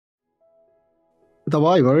The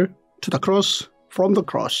Bible to the cross, from the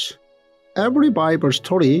cross. Every Bible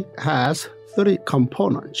story has three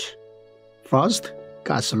components. First,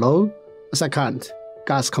 God's law. Second,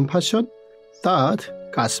 God's compassion. Third,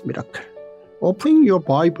 God's miracle. Opening your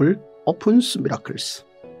Bible opens miracles.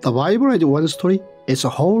 The Bible as one story is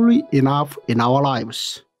wholly enough in our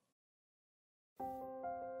lives.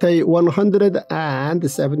 Day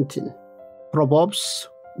 117. Proverbs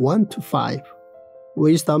 1-5.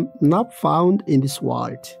 Wisdom not found in this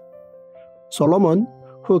world. Solomon,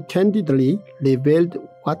 who candidly revealed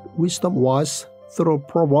what wisdom was through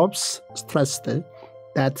Proverbs, stressed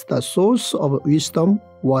that the source of wisdom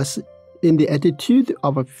was in the attitude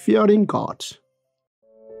of fearing God.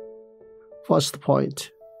 First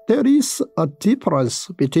point, there is a difference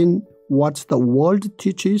between what the world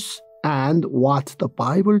teaches and what the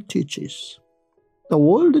Bible teaches. The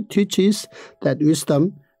world teaches that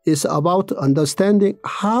wisdom is about understanding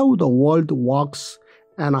how the world works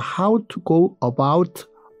and how to go about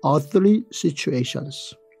earthly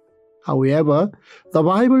situations. However, the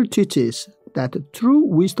Bible teaches that true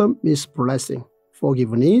wisdom is blessing,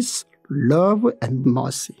 forgiveness, love, and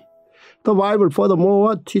mercy. The Bible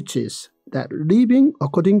furthermore teaches that living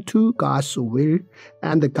according to God's will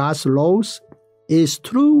and God's laws is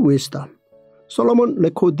true wisdom. Solomon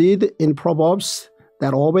recorded in Proverbs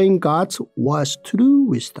that obeying God was true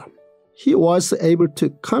wisdom. He was able to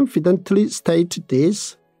confidently state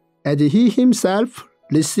this, as he himself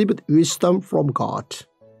received wisdom from God.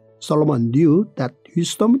 Solomon knew that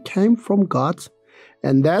wisdom came from God,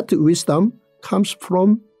 and that wisdom comes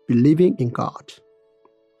from believing in God.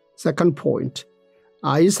 Second point,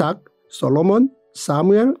 Isaac, Solomon,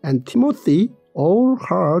 Samuel, and Timothy all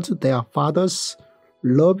heard their fathers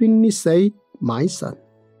lovingly say, "My son."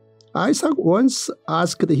 Isaac once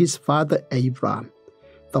asked his father Abraham,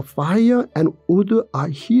 "The fire and wood are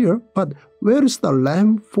here, but where is the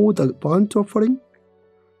lamb for the burnt offering?"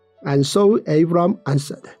 And so Abraham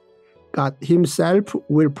answered, "God himself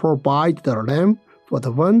will provide the lamb for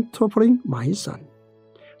the burnt offering, my son."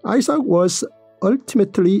 Isaac was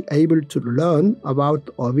ultimately able to learn about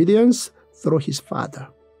obedience through his father.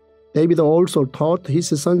 David also taught his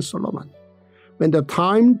son Solomon. When the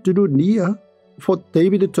time drew near for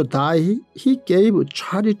David to die, he gave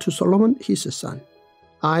charge to Solomon his son.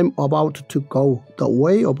 "I am about to go the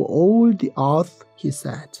way of all the earth," he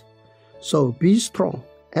said. "So be strong,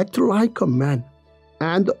 act like a man,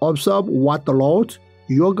 and observe what the Lord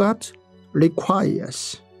your God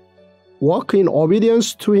requires. Walk in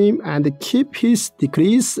obedience to him and keep his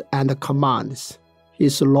decrees and commands,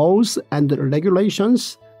 his laws and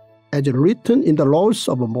regulations, as written in the laws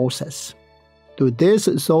of Moses. Do this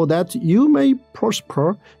so that you may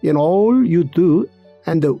prosper in all you do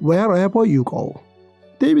and wherever you go."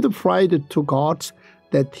 David prayed to God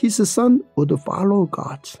that his son would follow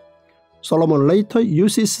God. Solomon later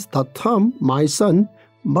uses the term "my son"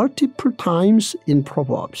 multiple times in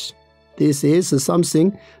Proverbs. This is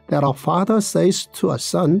something that a father says to a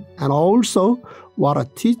son, and also what a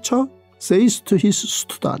teacher says to his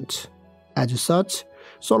student. As such,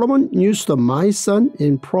 Solomon used the "my son"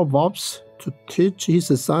 in Proverbs to teach his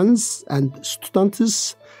sons and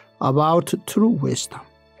students about true wisdom.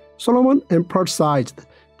 Solomon emphasized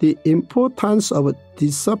the importance of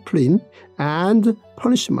discipline and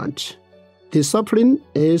punishment. Discipline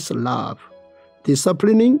is love.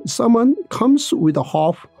 Disciplining someone comes with a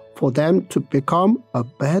hope for them to become a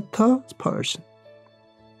better person.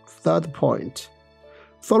 Third point,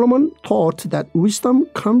 Solomon taught that wisdom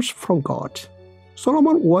comes from God.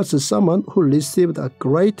 Solomon was someone who received a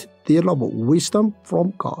great deal of wisdom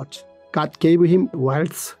from God. God gave him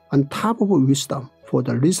wealth on top of wisdom for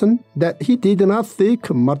the reason that he did not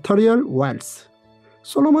seek material wealth.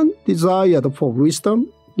 Solomon desired for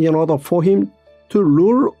wisdom in order for him to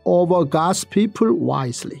rule over God's people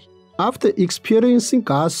wisely. After experiencing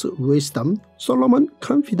God's wisdom, Solomon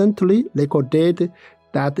confidently recorded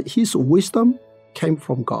that his wisdom came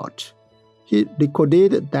from God. He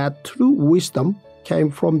recorded that true wisdom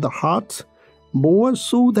came from the heart more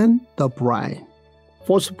so than the brain.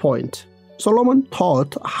 Fourth point, Solomon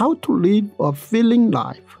taught how to live a filling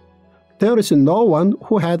life. There is no one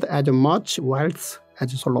who had as much wealth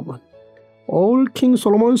as Solomon. All King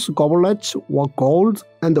Solomon's goblets were gold,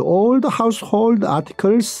 and all the household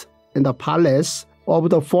articles in the palace of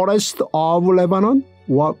the forest of Lebanon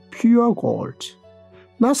were pure gold.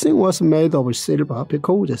 Nothing was made of silver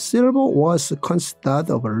because silver was considered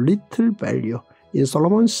of little value in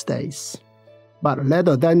Solomon's days. But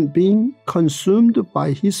rather than being consumed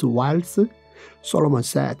by his wealth, Solomon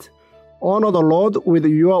said, "Honor the Lord with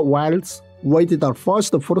your wealth, with the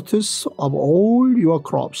first fruits of all your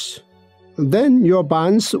crops." Then your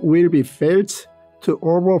barns will be filled to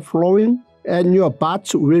overflowing, and your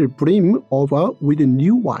vats will brim over with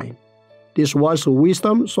new wine. This was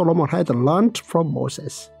wisdom Solomon had learned from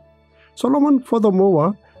Moses. Solomon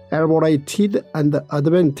furthermore elaborated on the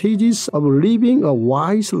advantages of living a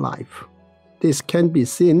wise life. This can be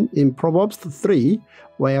seen in Proverbs 3,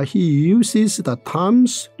 where he uses the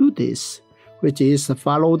terms "do this," which is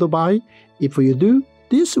followed by "if you do,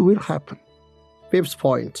 this will happen." Fifth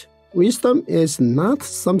point, wisdom is not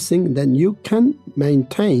something that you can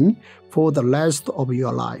maintain for the rest of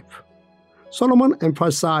your life. Solomon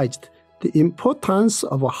emphasized the importance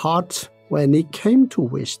of a heart when it came to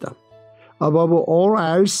wisdom. Above all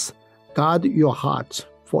else, guard your heart,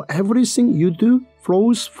 for everything you do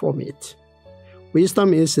flows from it.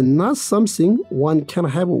 Wisdom is not something one can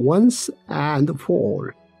have once and for all.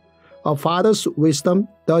 A father's wisdom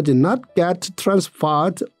does not get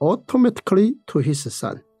transferred automatically to his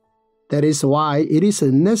son. That is why it is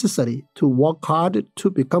necessary to work hard to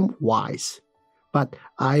become wise. But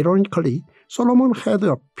ironically, Solomon had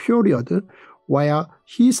a period where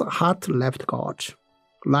his heart left God.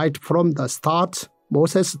 Right from the start,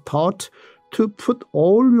 Moses taught to put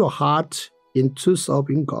all your heart into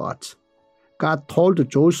serving God. God told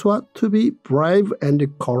Joshua to be brave and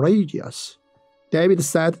courageous. David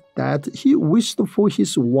said that he wished for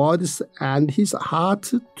his words and his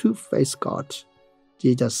heart to face God.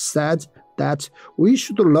 Jesus said that we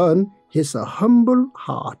should learn his humble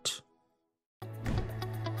heart.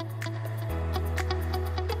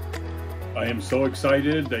 I am so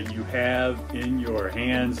excited that you have in your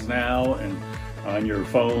hands now and on your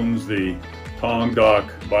phones the Tongdok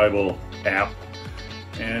Bible App.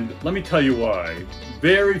 And let me tell you why.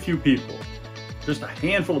 Very few people, just a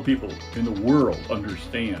handful of people in the world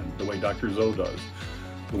understand the way Dr. Zoh does.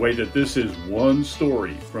 The way that this is one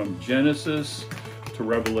story from Genesis to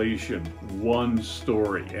Revelation, one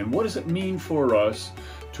story. And what does it mean for us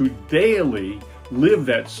to daily live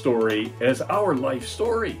that story as our life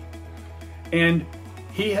story? And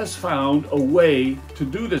he has found a way to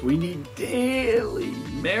do this. We need daily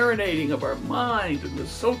marinating of our mind and the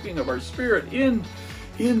soaking of our spirit in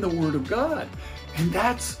the Word of God. And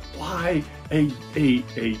that's why a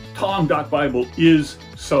Tongdok Bible is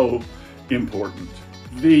so important.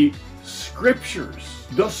 The scriptures,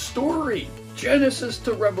 the story, Genesis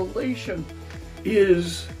to Revelation,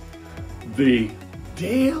 is the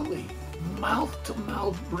daily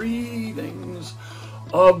mouth-to-mouth breathings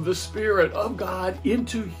of the Spirit of God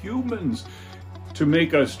into humans to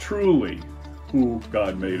make us truly who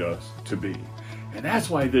God made us to be. And that's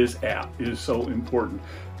why this app is so important.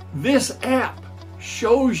 This app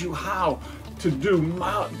shows you how to do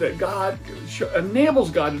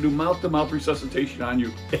enables God to do mouth-to-mouth resuscitation on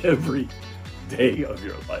you every day of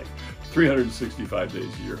your life, 365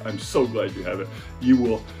 days a year. I'm so glad you have it. You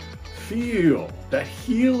will feel that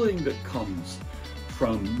healing that comes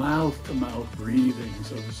from mouth-to-mouth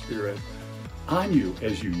breathings of the Spirit on you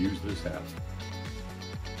as you use this app.